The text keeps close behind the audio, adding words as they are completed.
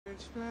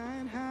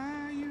flying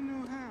high, you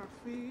know how I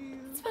feel.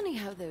 It's funny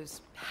how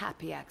those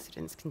happy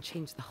accidents can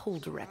change the whole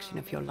direction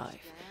of your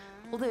life.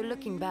 Although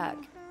looking back,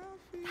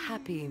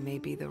 happy may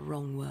be the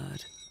wrong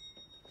word.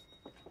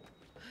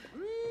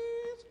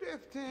 Breeze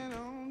drifting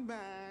on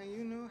by,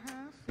 you know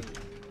how I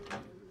feel.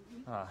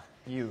 Ah,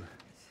 you.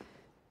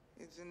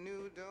 It's a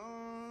new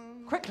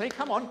dawn. Quickly,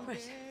 come on.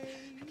 Right.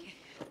 Okay.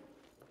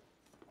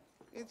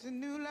 It's a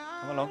new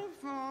life Come along.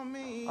 for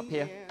me. Up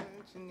here. Yeah,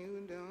 it's a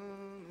new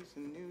dawn, it's a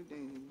new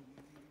day.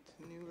 It's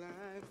a new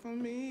life for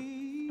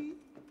me.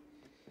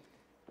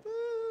 Ooh,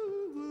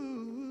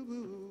 ooh,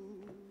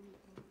 ooh.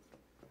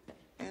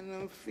 And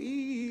I'm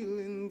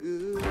feeling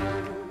good.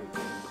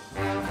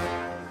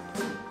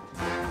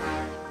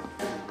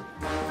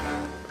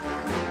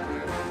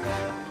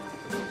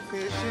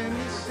 Fish in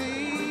the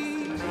sea,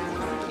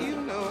 you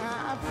know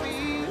how I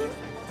feel.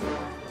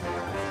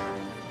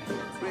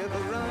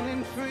 River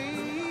running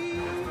free,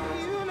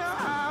 you know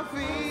how I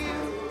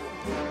feel.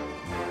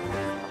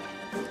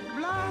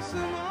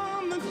 Blossom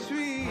on the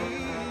tree,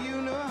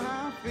 you know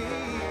how I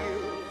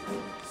feel.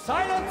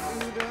 Silence!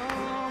 New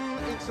dawn,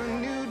 it's a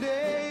new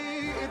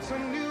day, it's a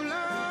new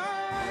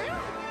life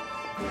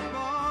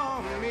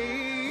for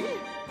me,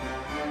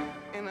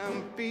 and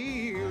I'm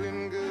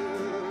feeling good.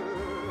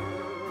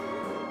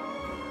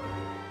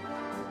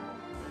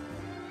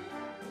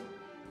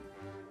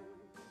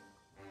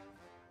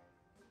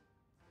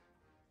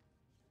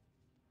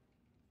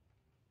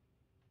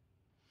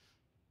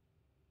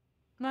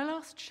 My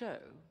last show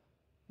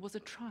was a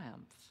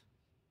triumph.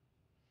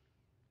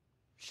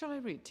 Shall I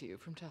read to you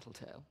from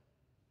Tattletale?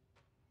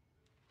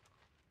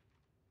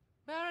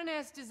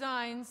 Baroness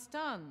design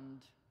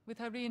stunned with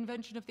her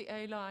reinvention of the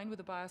A-line with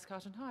a bias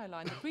cut and higher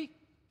line. The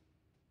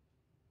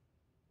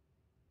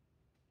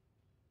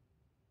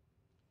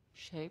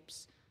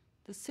shapes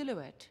the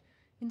silhouette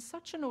in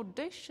such an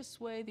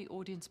audacious way the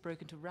audience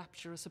broke into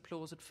rapturous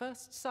applause at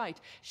first sight.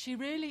 She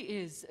really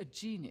is a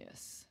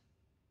genius.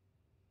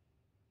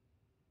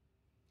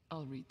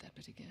 I'll read that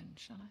bit again,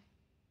 shall I?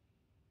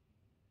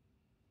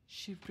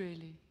 She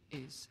really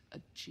is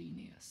a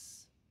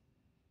genius.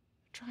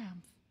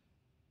 Triumph.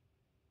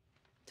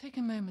 Take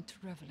a moment to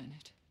revel in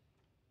it.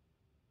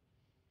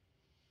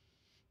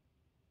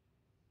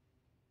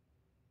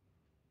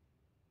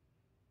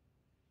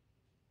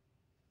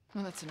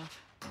 Well, that's enough.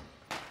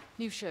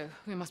 New show.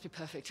 We must be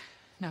perfect.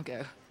 Now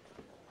go.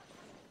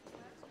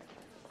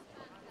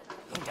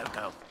 Here you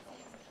go.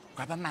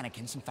 Grab a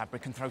mannequin, some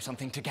fabric, and throw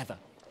something together.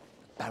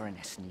 The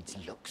Baroness needs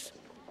looks.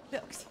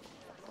 Looks.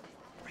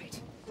 Right.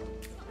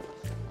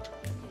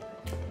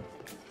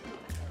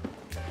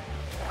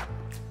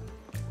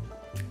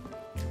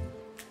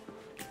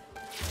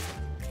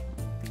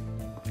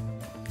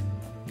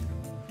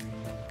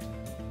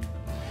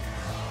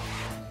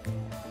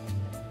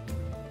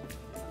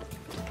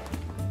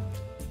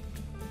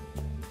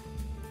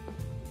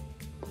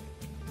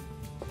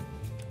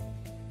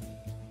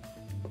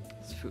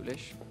 It's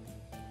foolish.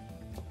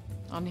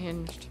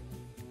 Unhinged.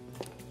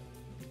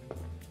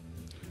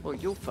 Well,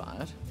 you're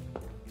fired.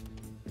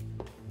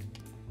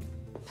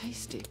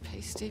 Pasty,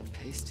 pasty,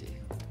 pasty.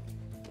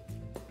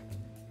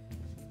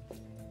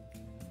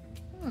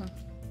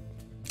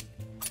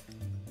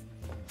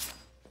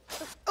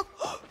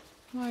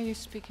 Why are you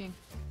speaking?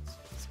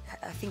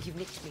 I think you've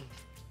nicked me.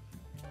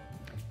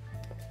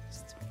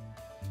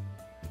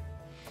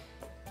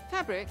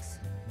 Fabrics?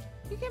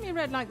 You gave me a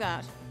red like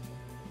that.